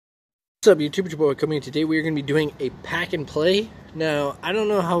What's up YouTube, it's your boy Coming. Today we are going to be doing a pack and play. Now, I don't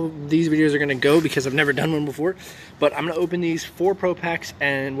know how these videos are going to go because I've never done one before, but I'm going to open these 4 pro packs,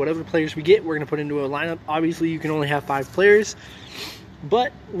 and whatever players we get, we're going to put into a lineup. Obviously, you can only have 5 players,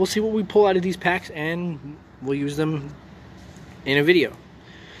 but we'll see what we pull out of these packs, and we'll use them in a video.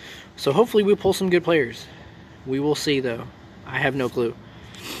 So hopefully we pull some good players. We will see, though. I have no clue.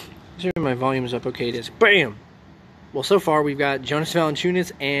 Sure, my volume's up. Okay, it is. Bam! Well, so far we've got Jonas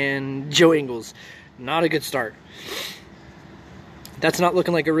Valanciunas and Joe Ingles. Not a good start. That's not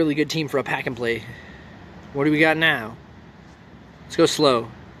looking like a really good team for a pack and play. What do we got now? Let's go slow.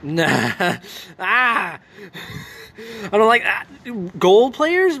 Nah. I don't like that. Gold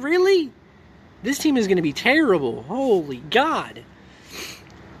players? Really? This team is going to be terrible. Holy God.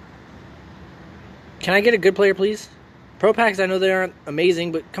 Can I get a good player, please? Pro packs, I know they aren't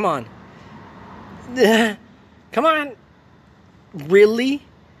amazing, but come on. Come on. Really?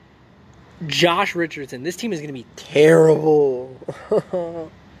 Josh Richardson. This team is going to be terrible.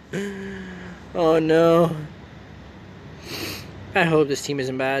 Oh, no. I hope this team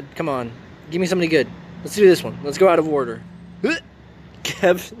isn't bad. Come on. Give me somebody good. Let's do this one. Let's go out of order.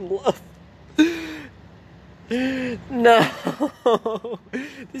 Kevin Love. No.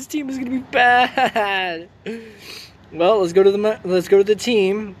 This team is going to be bad. Well, let's go to the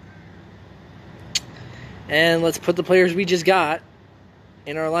team. And let's put the players we just got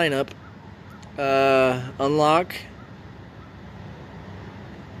in our lineup. Unlock.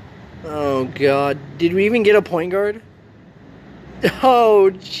 Oh, God. Did we even get a point guard?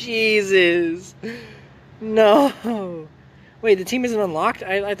 Oh, Jesus. No. Wait, the team isn't unlocked?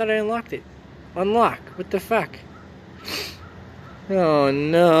 I thought I unlocked it. Unlock. What the fuck? Oh,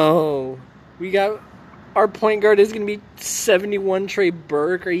 no. We got... Our point guard is going to be 71 Trey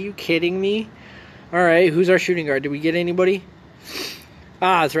Burke. Are you kidding me? Alright, who's our shooting guard? Did we get anybody?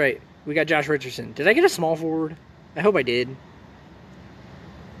 Ah, that's right. We got Josh Richardson. Did I get a small forward? I hope I did.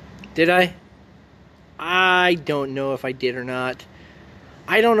 Did I? I don't know if I did or not.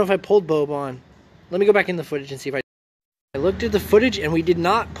 I don't know if I pulled Boban. Let me go back in the footage and see if I did. I looked at the footage and we did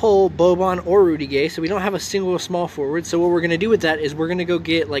not pull Boban or Rudy Gay, so we don't have a single small forward. So what we're going to do with that is we're going to go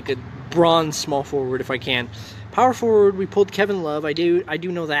get like a bronze small forward if I can. Power forward, we pulled Kevin Love. I do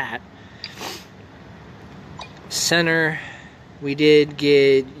know that. Center, we did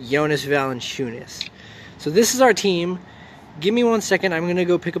get Jonas Valanciunas. So this is our team. Give me 1 second. I'm going to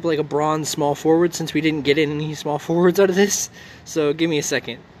go pick up like a bronze small forward since we didn't get any small forwards out of this. So give me a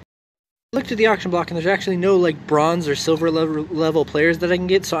second. I looked at the auction block and there's actually no like bronze or silver level players that I can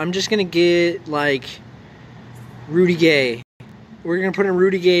get. So I'm just going to get like Rudy Gay. We're going to put in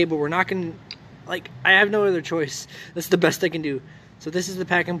Rudy Gay, but we're not going to, like, I have no other choice. That's the best I can do. So this is the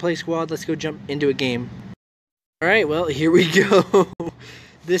pack and play squad. Let's go jump into a game. Alright, well, here we go.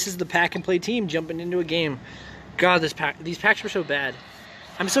 This is the pack and play team jumping into a game. God, these packs were so bad.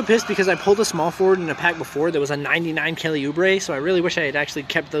 I'm so pissed because I pulled a small forward in a pack before that was a 99 Kelly Oubre, so I really wish I had actually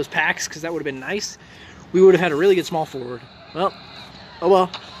kept those packs because that would have been nice. We would have had a really good small forward. Well, oh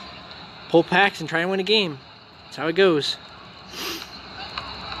well. Pull packs and try and win a game. That's how it goes.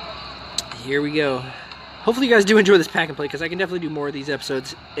 Here we go. Hopefully you guys do enjoy this pack and play because I can definitely do more of these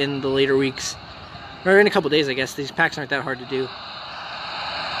episodes in the later weeks. Or in a couple days, I guess. These packs aren't that hard to do.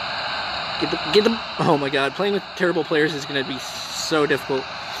 Get them. Oh my God, playing with terrible players is going to be so difficult.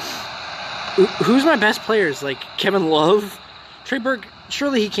 Who's my best players? Like Kevin Love? Trey Burke,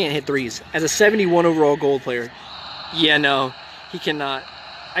 surely he can't hit threes. As a 71 overall gold player. Yeah, no, he cannot.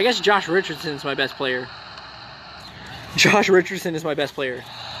 I guess Josh Richardson is my best player. Josh Richardson is my best player.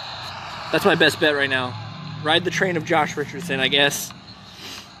 That's my best bet right now. Ride the train of Josh Richardson, I guess.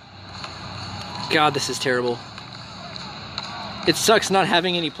 God, this is terrible. It sucks not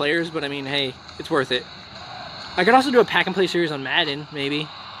having any players, but I mean, hey, it's worth it. I could also do a pack and play series on Madden, maybe.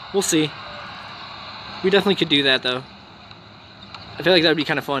 We'll see. We definitely could do that, though. I feel like that would be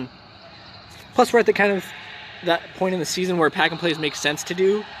kind of fun. Plus, we're at that point in the season where pack and plays make sense to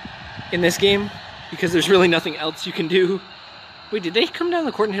do in this game because there's really nothing else you can do. Wait, did they come down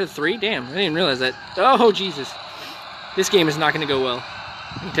the court and hit a 3? Damn, I didn't realize that. Oh, Jesus. This game is not going to go well.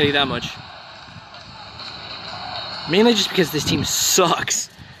 I can tell you that much. Mainly just because this team sucks.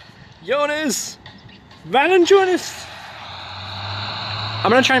 Jonas Valanciunas. I'm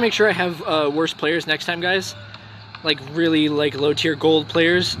going to try and make sure I have worse players next time, guys. Like, really, like, low-tier gold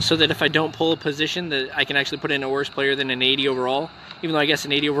players. So that if I don't pull a position, that I can actually put in a worse player than an 80 overall. Even though I guess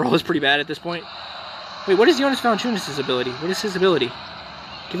an 80 overall is pretty bad at this point. Wait, what is Jonas Valanciunas' ability? What is his ability?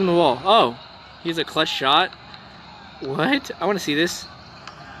 Give him the ball. Oh, he has a clutch shot. What? I want to see this.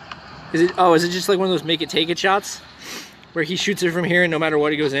 Is it? Oh, is it just like one of those make it take it shots, where he shoots it from here and no matter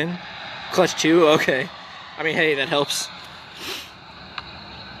what, he goes in? Clutch 2? Okay. I mean, hey, that helps.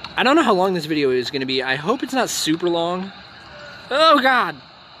 I don't know how long this video is going to be. I hope it's not super long. Oh, God.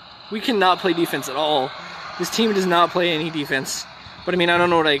 We cannot play defense at all. This team does not play any defense. But, I mean, I don't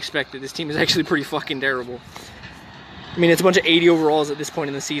know what I expected. This team is actually pretty fucking terrible. I mean, it's a bunch of 80 overalls at this point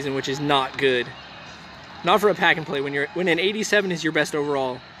in the season, which is not good. Not for a pack and play. When an 87 is your best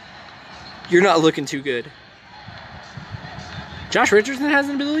overall, you're not looking too good. Josh Richardson has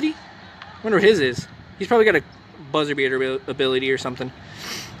an ability? I wonder what his is. He's probably got a buzzer beater ability or something.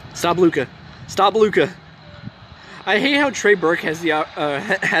 Stop Luka. Stop Luka. I hate how Trey Burke has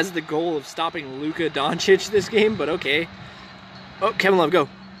the goal of stopping Luka Doncic this game, but okay. Oh, Kevin Love, go.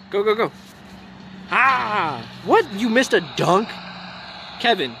 Go, go, go. Ah! What? You missed a dunk?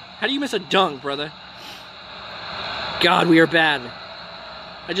 Kevin, how do you miss a dunk, brother? God, we are bad.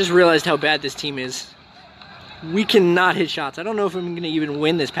 I just realized how bad this team is. We cannot hit shots. I don't know if I'm going to even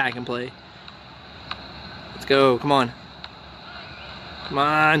win this pack and play. Let's go. Come on. Come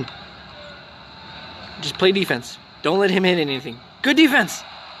on. Just play defense. Don't let him hit anything. Good defense.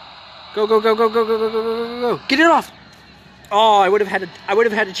 Go, go, go, go, go, go, go, go, go, go, go. Get it off. Oh, I would have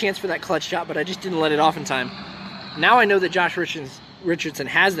had a chance for that clutch shot, but I just didn't let it off in time. Now I know that Josh Richardson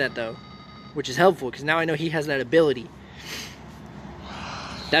has that, though, which is helpful, because now I know he has that ability.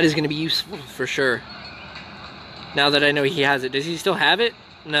 That is going to be useful for sure. Now that I know he has it. Does he still have it?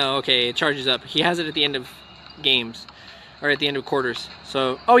 No, okay, it charges up. He has it at the end of games, or at the end of quarters.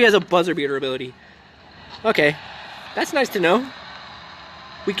 So, oh, he has a buzzer beater ability. Okay, that's nice to know.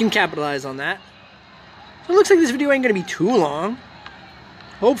 We can capitalize on that. So it looks like this video ain't going to be too long.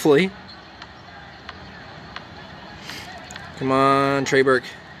 Hopefully. Come on, Trey Burke.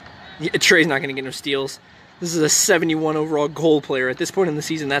 Yeah, Trey's not going to get no steals. This is a 71 overall goal player. At this point in the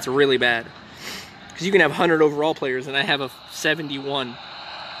season, that's really bad. Because you can have 100 overall players, and I have a 71.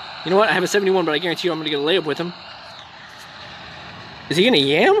 You know what? I have a 71, but I guarantee you I'm going to get a layup with him. Is he going to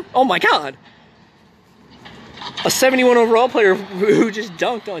yam? Oh my god! A 71 overall player who just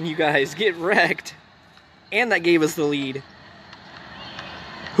dunked on you guys. Get wrecked. And that gave us the lead.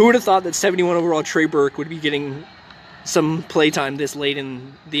 Who would have thought that 71 overall Trey Burke would be getting some playtime this late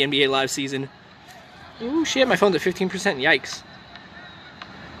in the NBA Live season? Ooh, shit, my phone's at 15%. Yikes.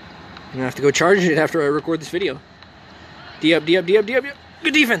 I'm gonna have to go charge it after I record this video. D up, D up, D up, D up, D up.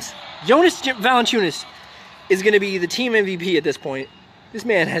 Good defense. Jonas Valanciunas is gonna be the team MVP at this point. This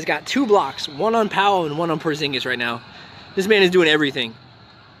man has got 2 blocks, one on Powell and one on Porzingis right now. This man is doing everything.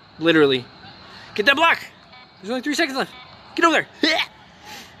 Literally. Get that block. There's only 3 seconds left. Get over there.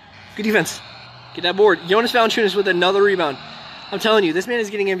 Good defense. Get that board. Jonas Valanciunas with another rebound. I'm telling you, this man is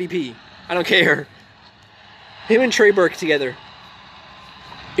getting MVP. I don't care. Him and Trey Burke together,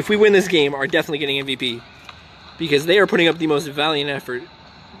 if we win this game, are definitely getting MVP. Because they are putting up the most valiant effort.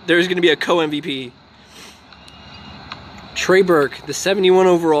 There's going to be a co-MVP. Trey Burke, the 71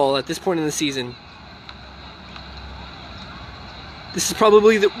 overall at this point in the season. This is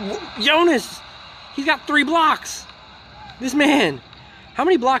probably the... Jonas! He's got 3 blocks! This man! How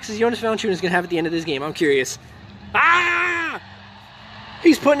many blocks is Jonas Valanciunas going to have at the end of this game? I'm curious. Ah!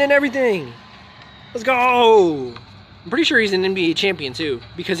 He's putting in everything! Let's go! I'm pretty sure he's an NBA champion too,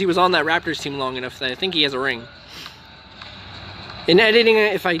 because he was on that Raptors team long enough that I think he has a ring. In editing,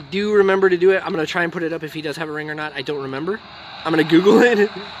 if I do remember to do it, I'm going to try and put it up if he does have a ring or not. I don't remember. I'm going to Google it, and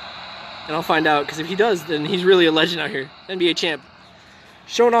I'll find out, because if he does, then he's really a legend out here. NBA champ.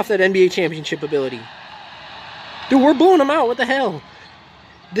 Showing off that NBA championship ability. Dude, we're blowing them out. What the hell?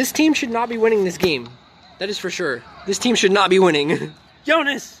 This team should not be winning this game. That is for sure. This team should not be winning.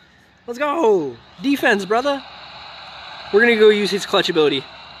 Jonas! Let's go! Defense, brother! We're going to go use his clutch ability.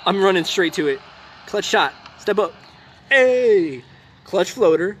 I'm running straight to it. Clutch shot. Step up. Hey! Clutch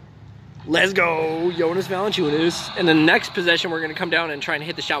floater. Let's go, Jonas Valanciunas. And the next possession, we're going to come down and try and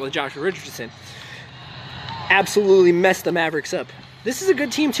hit the shot with Josh Richardson. Absolutely mess the Mavericks up. This is a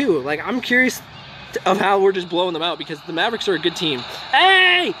good team, too. Like, I'm curious of how we're just blowing them out, because the Mavericks are a good team.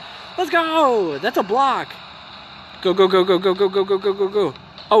 Hey! Let's go! That's a block. Go, go, go, go, go, go, go, go, go, go, go.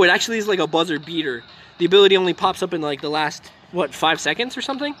 Oh, it actually is like a buzzer beater. The ability only pops up in like the last, what, 5 seconds or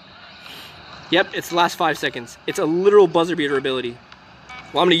something? Yep, it's the last 5 seconds. It's a literal buzzer beater ability.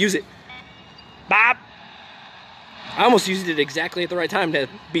 Well, I'm going to use it. Bop! I almost used it exactly at the right time to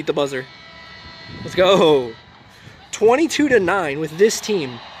beat the buzzer. Let's go. 22-9 with this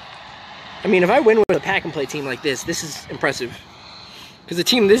team. I mean, if I win with a pack-and-play team like this, this is impressive. Because a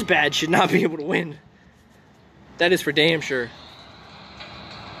team this bad should not be able to win. That is for damn sure.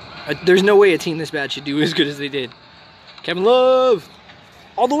 There's no way a team this bad should do as good as they did. Kevin Love!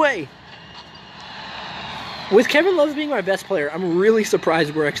 All the way! With Kevin Love being my best player, I'm really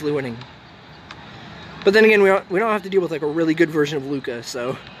surprised we're actually winning. But then again, we don't have to deal with like a really good version of Luka,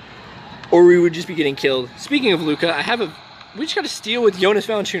 so, or we would just be getting killed. Speaking of Luka, we just got to steal with Jonas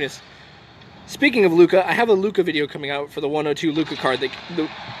Valanciunas. Speaking of Luka, I have a Luka video coming out for the 102 Luka card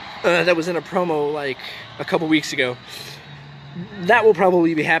that was in a promo like a couple weeks ago. That will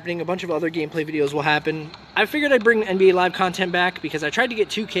probably be happening. A bunch of other gameplay videos will happen. I figured I'd bring NBA Live content back because I tried to get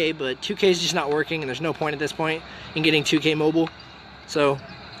 2K, but 2K is just not working, and there's no point at this point in getting 2K mobile. So,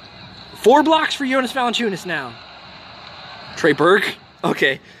 4 blocks for Jonas Valanciunas now. Trey Burke.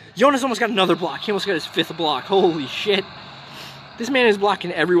 Okay. Jonas almost got another block. He almost got his 5th block. Holy shit. This man is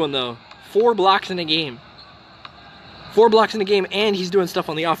blocking everyone, though. 4 blocks in a game. 4 blocks in a game, and he's doing stuff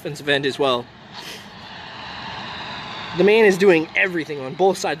on the offensive end as well. The man is doing everything on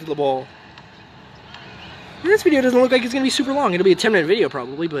both sides of the ball. This video doesn't look like it's going to be super long. It'll be a 10-minute video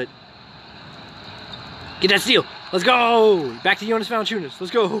probably, but... Get that steal. Let's go. Back to Jonas Valanciunas.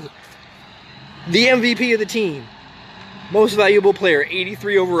 Let's go. The MVP of the team. Most valuable player,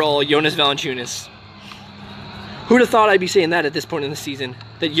 83 overall, Jonas Valanciunas. Who'd have thought I'd be saying that at this point in the season?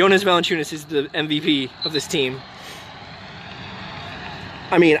 That Jonas Valanciunas is the MVP of this team.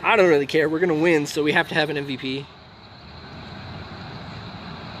 I mean, I don't really care. We're going to win, so we have to have an MVP.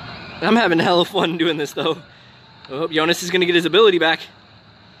 I'm having hella fun doing this, though. Oh, Jonas is going to get his ability back.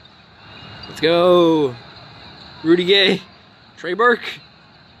 Let's go. Rudy Gay. Trey Burke.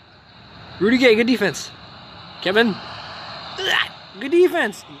 Rudy Gay, good defense. Kevin. Good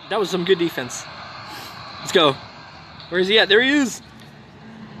defense. That was some good defense. Let's go. Where is he at? There he is.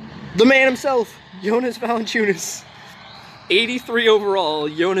 The man himself, Jonas Valanciunas. 83 overall,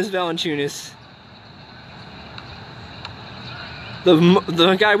 Jonas Valanciunas.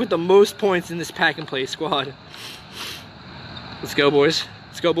 The guy with the most points in this pack and play squad. Let's go, boys.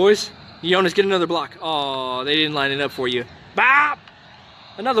 Let's go, boys. Jonas, get another block. Oh, they didn't line it up for you. Bop!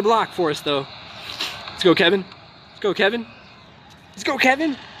 Another block for us, though. Let's go, Kevin. Let's go, Kevin. Let's go,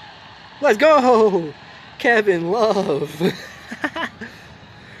 Kevin. Let's go. Kevin Love.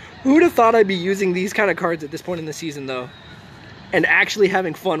 Who would have thought I'd be using these kind of cards at this point in the season, though? And actually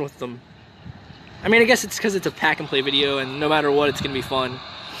having fun with them. I mean, I guess it's because it's a pack and play video, and no matter what, it's going to be fun.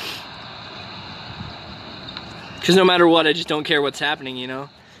 Because no matter what, I just don't care what's happening, you know?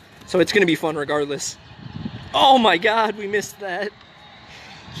 So it's going to be fun regardless. Oh my god, we missed that.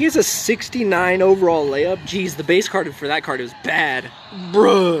 He has a 69 overall layup. Jeez, the base card for that card was bad.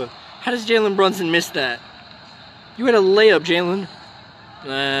 Bruh. How does Jalen Brunson miss that? You had a layup, Jalen.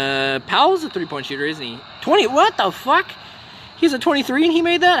 Powell's a three-point shooter, isn't he? 20, what the fuck? He's a 23 and he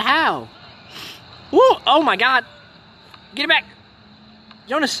made that? How? Woo! Oh my god. Get it back.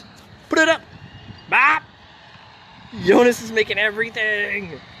 Jonas, put it up. Bop. Jonas is making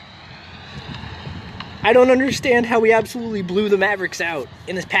everything. I don't understand how we absolutely blew the Mavericks out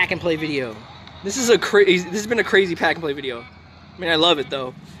in this pack and play video. This has been a crazy pack and play video. I mean, I love it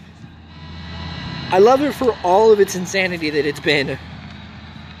though. I love it for all of its insanity that it's been.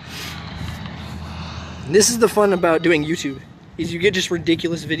 This is the fun about doing YouTube, is you get just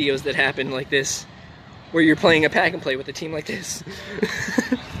ridiculous videos that happen like this, where you're playing a pack and play with a team like this.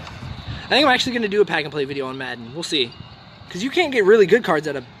 I think I'm actually going to do a pack and play video on Madden. We'll see. Because you can't get really good cards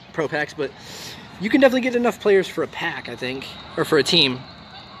out of pro packs, but you can definitely get enough players for a pack, I think. Or for a team.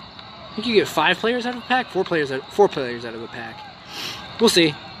 I think you get 5 players out of a pack? 4 players out of a pack. We'll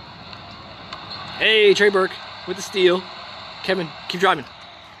see. Hey, Trey Burke with the steal. Kevin, keep driving.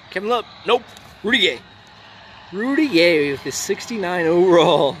 Kevin Love. Nope. Rudy Gay. Rudy Gay with his 69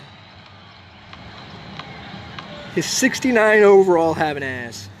 overall. His 69 overall having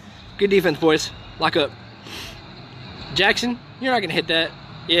ass. Good defense, boys. Lock up. Jackson, you're not going to hit that.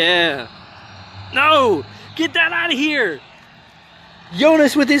 Yeah. No! Get that out of here!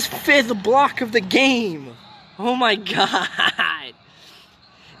 Jonas with his 5th block of the game. Oh my god.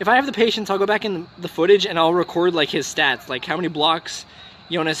 If I have the patience, I'll go back in the footage and I'll record like his stats. Like how many blocks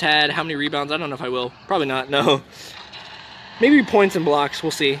Jonas had, how many rebounds. I don't know if I will. Probably not, no. Maybe points and blocks,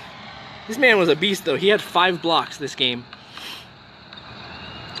 we'll see. This man was a beast though. He had 5 blocks this game.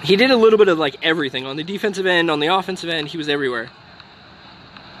 He did a little bit of like everything. On the defensive end, on the offensive end, he was everywhere.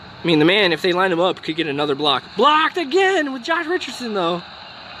 I mean, the man, if they line him up, could get another block. Blocked again with Josh Richardson though.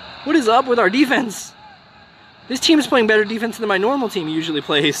 What is up with our defense? This team is playing better defense than my normal team usually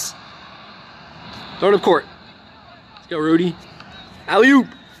plays. Throw it up court. Let's go, Rudy. Alley-oop.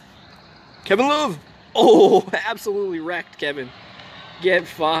 Kevin Love. Oh, absolutely wrecked, Kevin. Get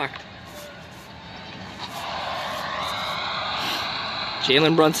fucked.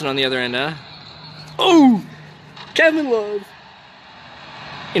 Jalen Brunson on the other end, huh? Oh! Kevin Love.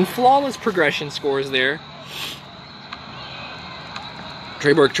 In flawless progression scores there.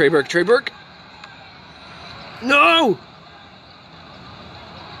 Trey Burke, Trey Burke, Trey Burke. No!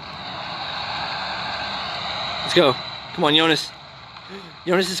 Let's go. Come on, Jonas.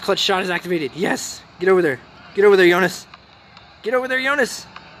 Jonas's clutch shot is activated. Yes! Get over there. Get over there, Jonas. Get over there, Jonas.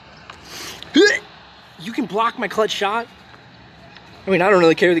 You can block my clutch shot? I mean, I don't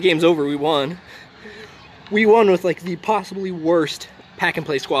really care. The game's over. We won. We won with, like, the possibly worst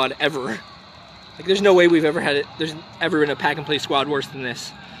pack-and-play squad ever. Like, there's no way we've ever had it. There's ever been a pack-and-play squad worse than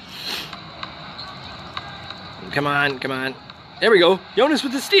this. Come on, come on. There we go. Jonas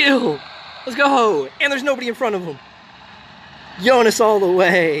with the steal. Let's go. And there's nobody in front of him. Jonas all the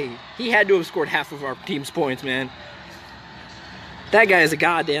way. He had to have scored half of our team's points, man. That guy is a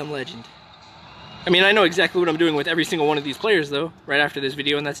goddamn legend. I mean, I know exactly what I'm doing with every single one of these players, though, right after this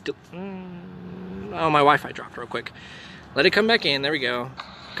video, and that's still... Oh, my Wi-Fi dropped real quick. Let it come back in. There we go.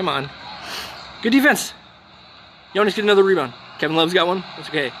 Come on. Good defense. Jonas get another rebound. Kevin Love's got one. That's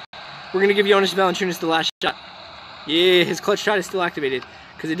okay. We're going to give Jonas Valanciunas the last shot. Yeah, his clutch shot is still activated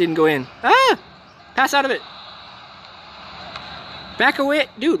because it didn't go in. Ah! Pass out of it. Back away.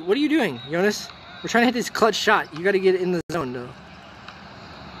 Dude, what are you doing, Jonas? We're trying to hit this clutch shot. You got to get in the zone, though.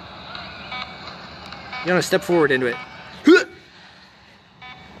 Jonas, step forward into it.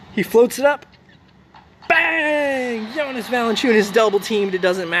 He floats it up. Bang! Jonas Valanciunas double teamed. It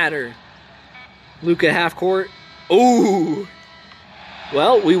doesn't matter. Luka half court. Ooh.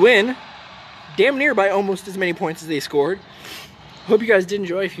 Well, we win. Damn near by almost as many points as they scored. Hope you guys did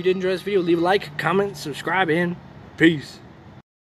enjoy. If you did enjoy this video, leave a like, comment, subscribe, and peace.